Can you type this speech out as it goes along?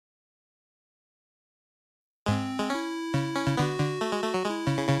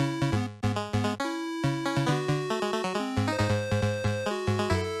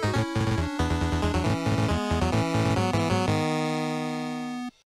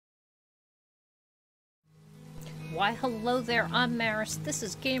Why, hello there, I'm Maris, this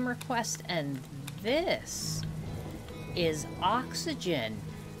is GamerQuest, and this is Oxygen.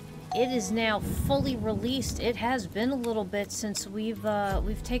 It is now fully released. It has been a little bit since we've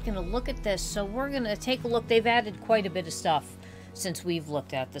taken a look at this, so we're gonna take a look. They've added quite a bit of stuff since we've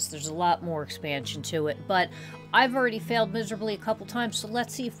looked at this. There's a lot more expansion to it, but I've already failed miserably a couple times, so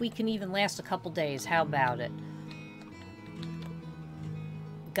let's see if we can even last a couple days. How about it?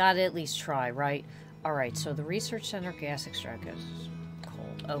 Gotta at least try, right? Alright, so the research center gas extractor is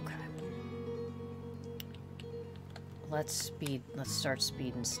cold. Okay. Let's start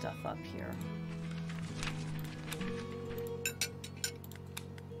speeding stuff up here.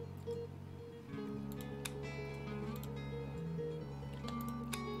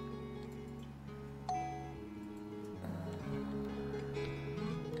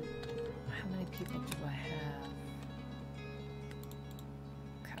 How many people do I have?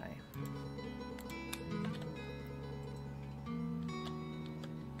 Okay.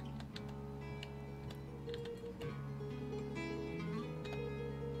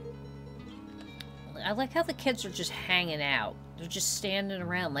 I like how the kids are just hanging out. They're just standing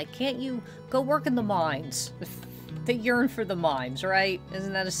around. Like, can't you go work in the mines? They yearn for the mines, right?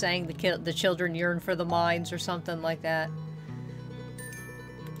 Isn't that a saying? The children yearn for the mines or something like that?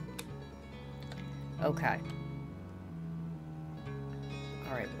 Okay.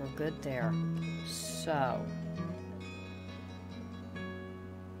 Alright, we're good there. So...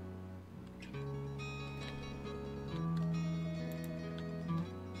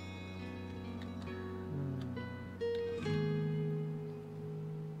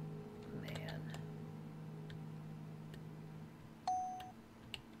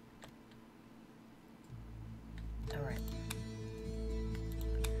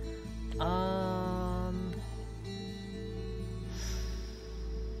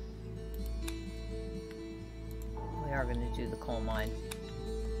 we are going to do the coal mine.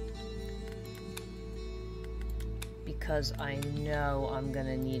 Because I know I'm going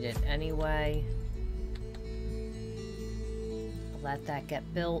to need it anyway. Let that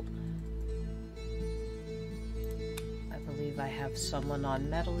get built. I believe I have someone on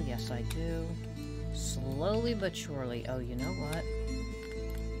metal. Yes, I do. Slowly but surely. Oh, you know what?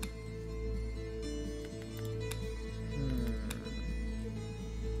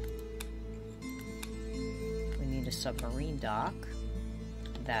 We need a submarine dock.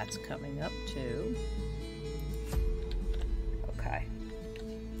 That's coming up too. Okay.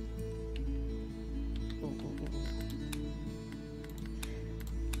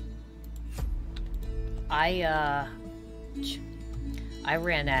 I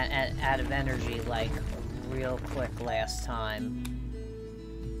ran out of energy, like, real quick last time.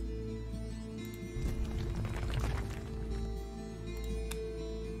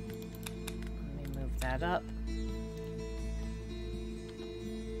 Let me move that up.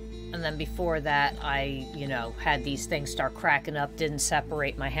 And then before that, I, you know, had these things start cracking up, didn't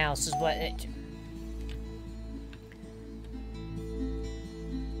separate my house, is what it...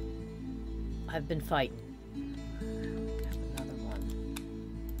 I've been fighting. Another one.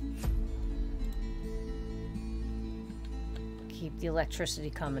 Keep the electricity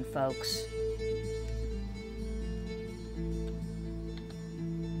coming, folks.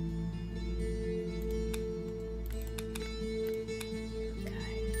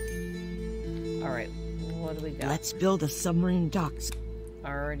 Okay. Alright, what do we got? Let's build a submarine docks.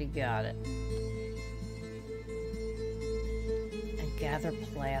 Already got it. Gather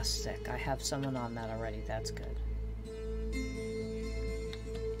plastic. I have someone on that already. That's good.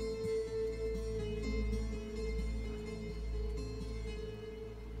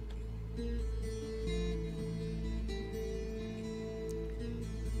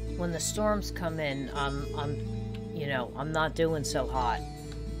 When the storms come in, you know, I'm not doing so hot.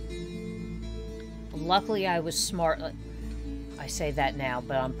 Luckily, I was smart. I say that now,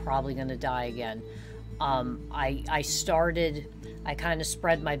 but I'm probably going to die again. I kind of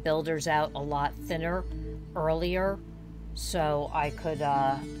spread my builders out a lot thinner earlier, so I could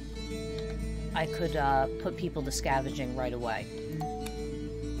put people to scavenging right away.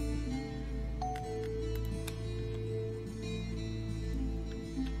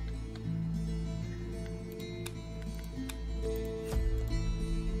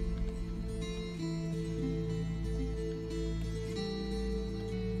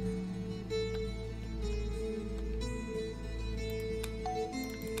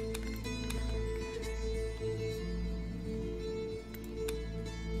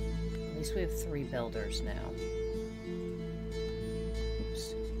 We have 3 builders now.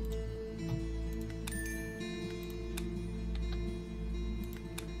 Oops.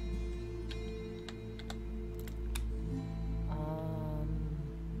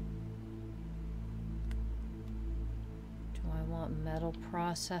 Mineral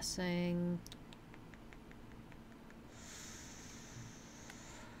processing.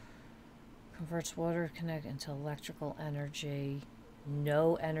 Converts water to connect into electrical energy.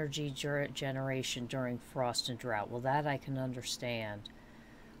 No energy generation during frost and drought. Well, that I can understand.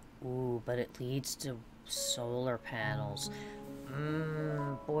 Ooh, but it leads to solar panels.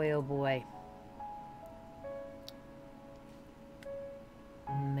 Boy, oh boy.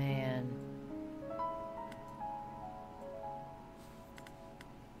 Man.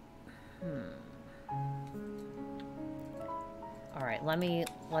 All right,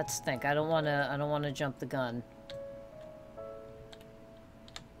 let's think. I don't want to jump the gun.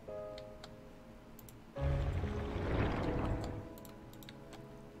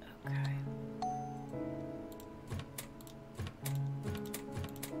 Okay.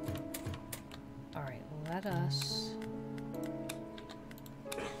 All right,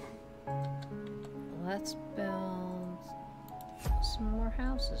 let's build some more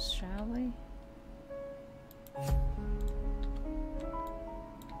houses, shall we?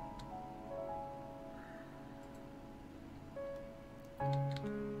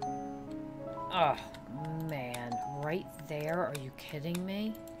 Oh, man. Right there? Are you kidding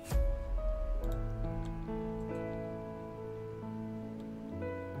me?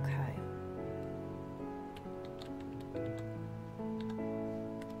 Okay.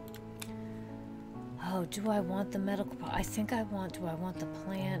 Oh, do I want the medical... I think I want... Do I want the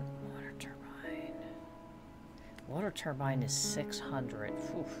plant? Water turbine. Water turbine is 600.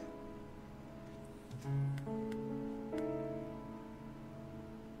 Oof.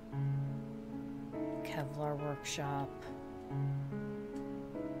 Kevlar workshop.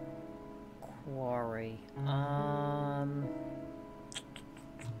 Quarry.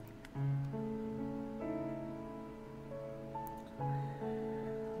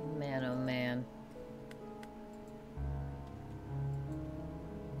 Man, oh man.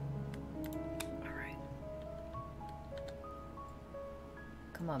 All right.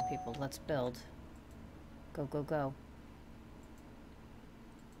 Come on, people. Let's build. Go, go, go.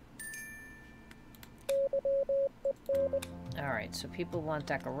 Alright, so people want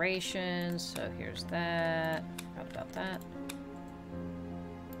decorations, so here's that. Forgot about that.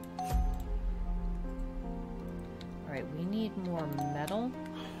 Alright, we need more metal.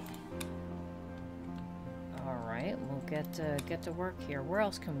 Alright, we'll get to work here. Where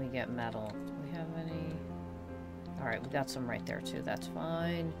else can we get metal? Do we have any? Alright, we got some right there too, that's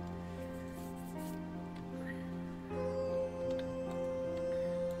fine.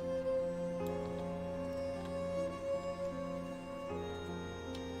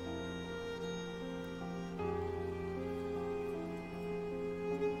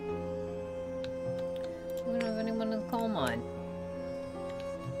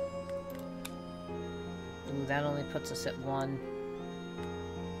 That only puts us at 1.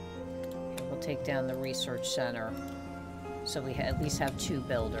 Okay, we'll take down the research center. So we at least have 2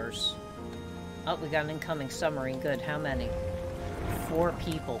 builders. Oh, we got an incoming submarine. Good. How many? 4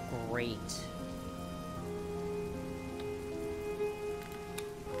 people. Great.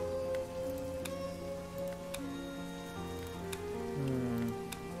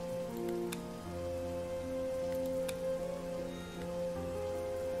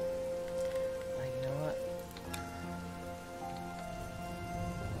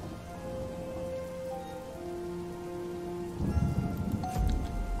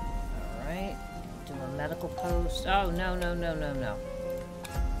 Oh, no, no, no, no, no.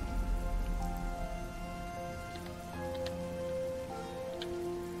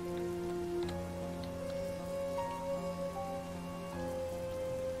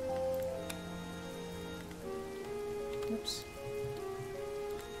 Oops.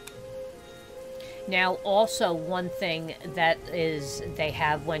 Now, also, one thing that is they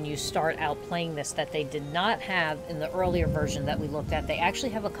have when you start out playing this that they did not have in the earlier version that we looked at, they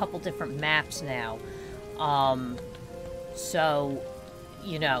actually have a couple different maps now. So,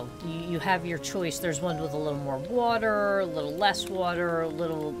 you know, you have your choice. There's one with a little more water, a little less water, a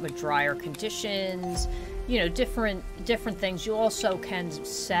little with drier conditions, you know, different things. You also can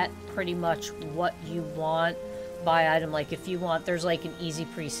set pretty much what you want by item. Like if you want, there's like an easy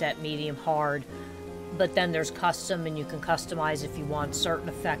preset, medium, hard, but then there's custom, and you can customize if you want certain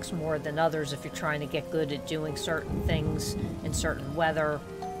effects more than others if you're trying to get good at doing certain things in certain weather.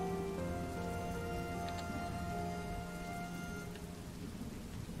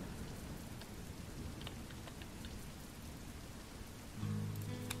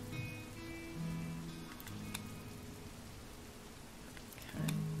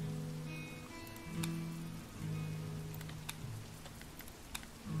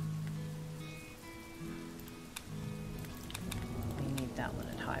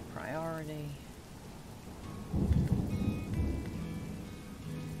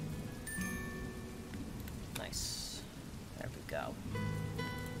 though.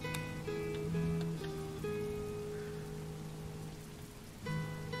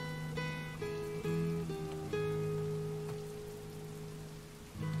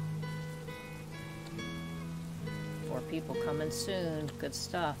 More people coming soon. Good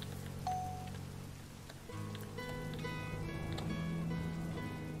stuff.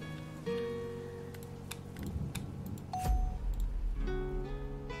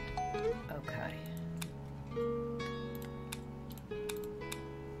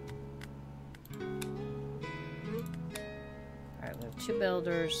 Two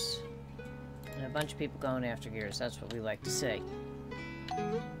builders and a bunch of people going after gears. That's what we like to see.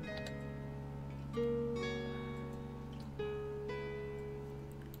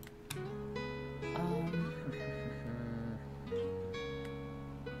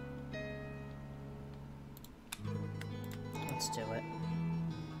 Let's do it.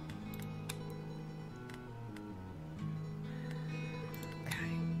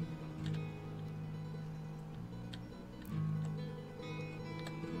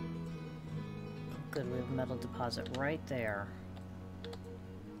 Good, we have a metal deposit right there.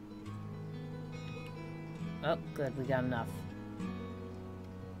 Oh, good, we got enough.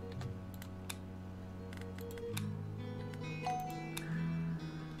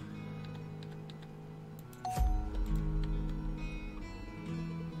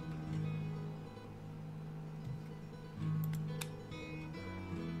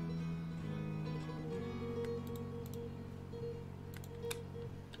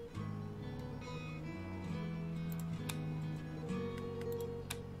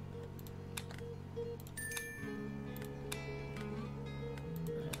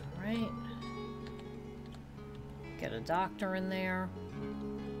 Get a doctor in there.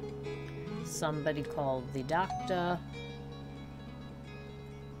 Somebody called the doctor.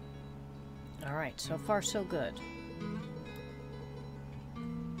 Alright, so far so good.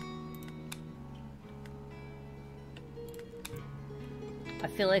 I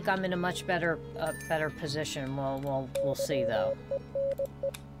feel like I'm in a much better position. We'll see though.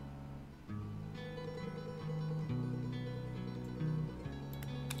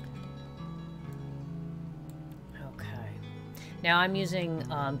 Now I'm using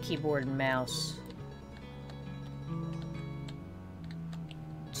keyboard and mouse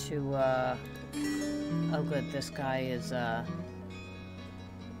to, oh good, this guy's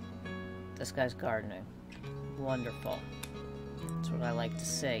gardening. Wonderful. That's what I like to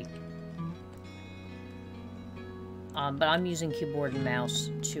see. But I'm using keyboard and mouse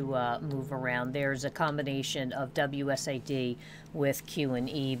to move around. There's a combination of WSAD with Q and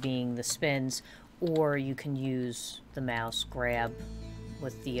E being the spins, or you can use the mouse grab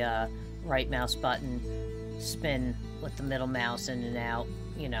with the right mouse button, spin with the middle mouse in and out,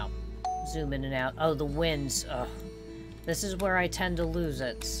 you know, zoom in and out. Oh, the winds. Ugh. This is where I tend to lose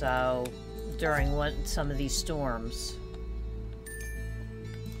it, so during some of these storms.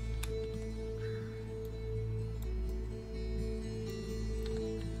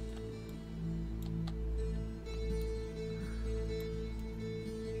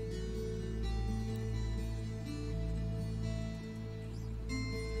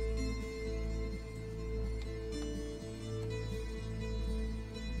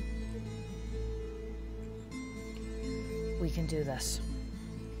 We can do this.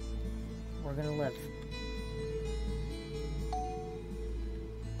 We're gonna live.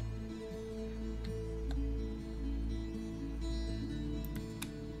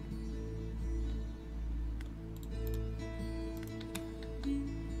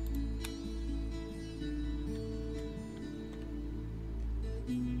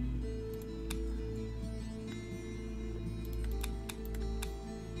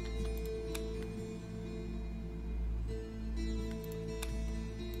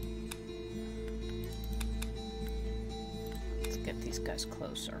 Get these guys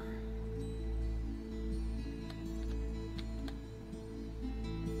closer.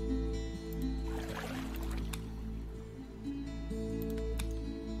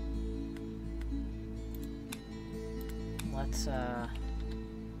 Let's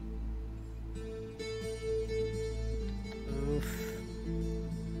oof.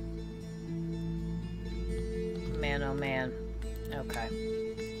 Man, oh man. Okay.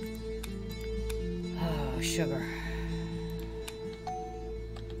 Oh, sugar.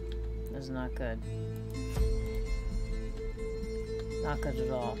 Is not good. Not good at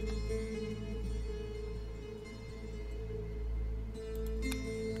all.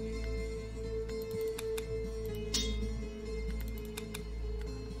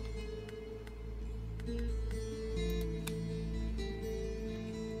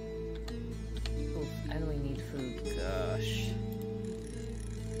 Oof, and we need food. Gosh.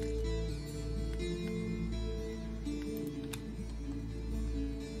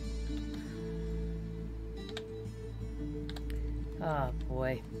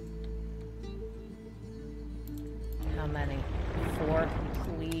 boy. How many? 4?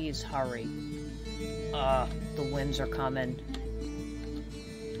 Please hurry. The winds are coming.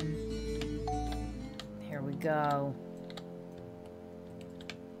 Here we go.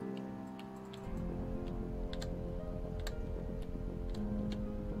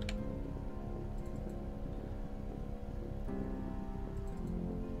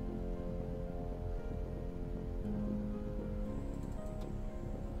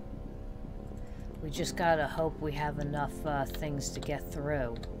 We just gotta hope we have enough things to get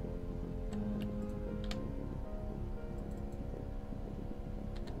through.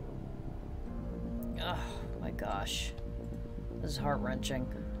 Oh my gosh. This is heart-wrenching.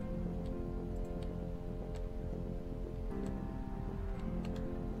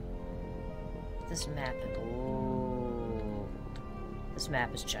 This map... Ooh. This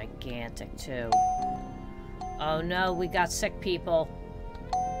map is gigantic, too. Oh no, we got sick people.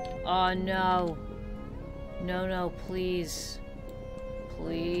 Oh no. No, no, please.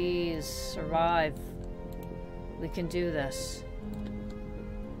 Please, survive. We can do this.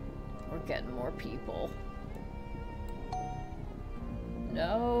 We're getting more people.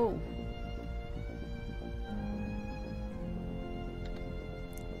 No.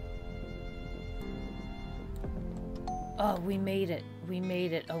 Oh, we made it. We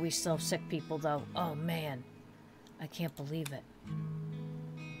made it. Oh, we still have sick people, though. Oh, man. I can't believe it.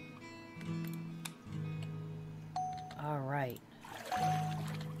 All right.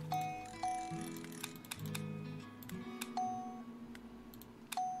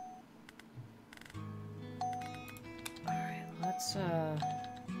 All right, let's,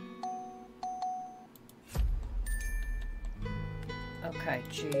 okay,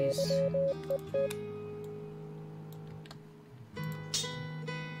 jeez.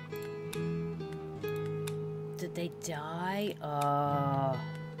 Did they die?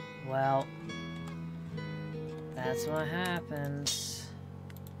 Well... That's what happens.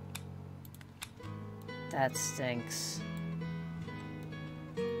 That stinks.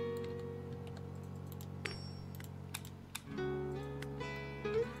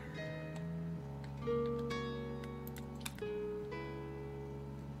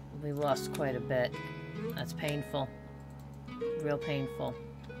 We lost quite a bit. That's painful. Real painful.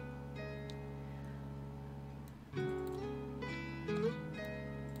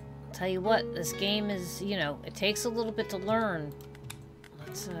 Tell you what, this game is, you know, it takes a little bit to learn.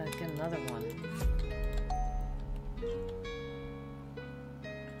 Let's get another one.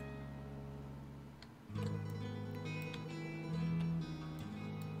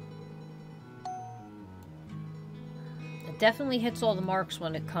 It definitely hits all the marks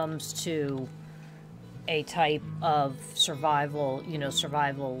when it comes to a type of survival, you know,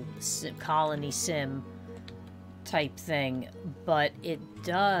 survival colony sim type thing, but it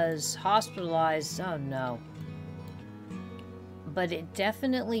does hospitalize. Oh no. But it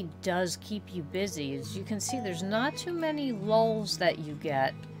definitely does keep you busy. As you can see, there's not too many lulls that you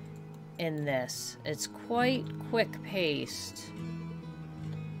get in this. It's quite quick-paced.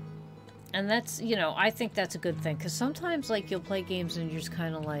 And that's, you know, I think that's a good thing, because sometimes, like, you'll play games and you're just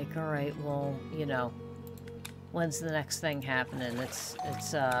kind of like, alright, well, you know, when's the next thing happening? It's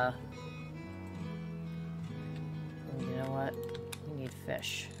you know what? We need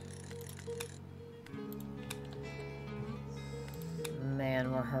fish.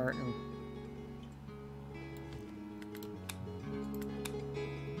 Man, we're hurting.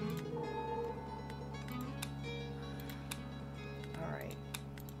 Alright.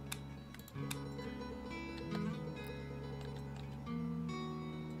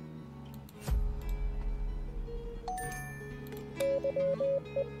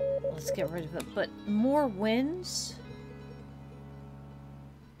 Let's get rid of it. But more wins?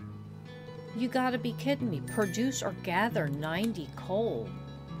 You gotta be kidding me. Produce or gather 90 coal.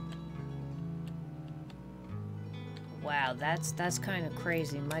 Wow, that's kind of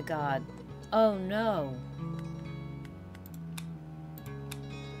crazy. My God. Oh no.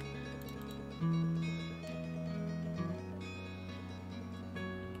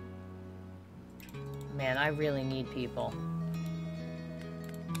 Man, I really need people.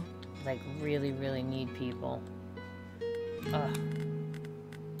 Like, really, really need people. Ugh.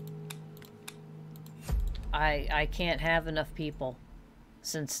 I can't have enough people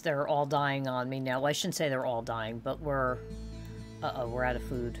since they're all dying on me now. Well, I shouldn't say they're all dying, but we're... Uh-oh, we're out of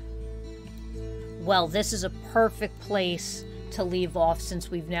food. Well, this is a perfect place to leave off since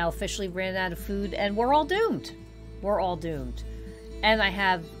we've now officially ran out of food, and we're all doomed. We're all doomed. And I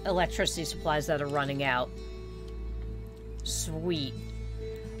have electricity supplies that are running out. Sweet.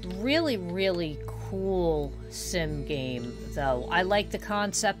 Really, really cool sim game, though. I like the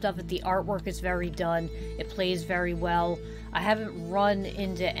concept of it. The artwork is very done. It plays very well. I haven't run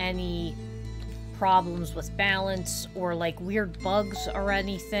into any problems with balance or like weird bugs or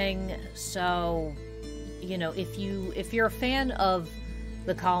anything. So, you know, if you're a fan of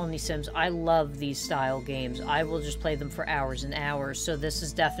the Colony Sims, I love these style games. I will just play them for hours and hours. So this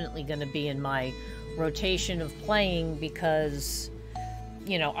is definitely going to be in my rotation of playing because,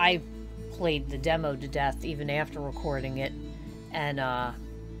 you know, I played the demo to death even after recording it. And,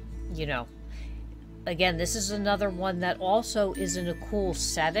 you know, again, this is another one that also is in a cool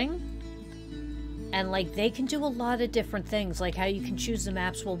setting. And, like, they can do a lot of different things, like how you can choose the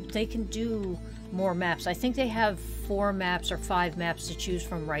maps. Well, they can do more maps. I think they have 4 maps or 5 maps to choose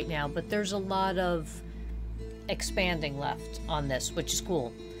from right now, but there's a lot of expanding left on this, which is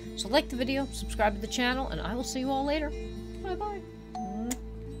cool. So like the video, subscribe to the channel, and I will see you all later. Bye-bye.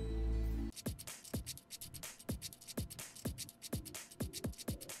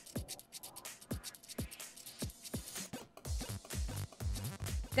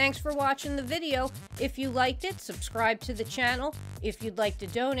 Thanks for watching the video. If you liked it, subscribe to the channel. If you'd like to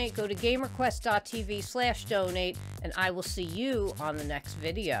donate, go to GamerQuest.tv/donate, and I will see you on the next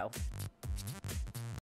video.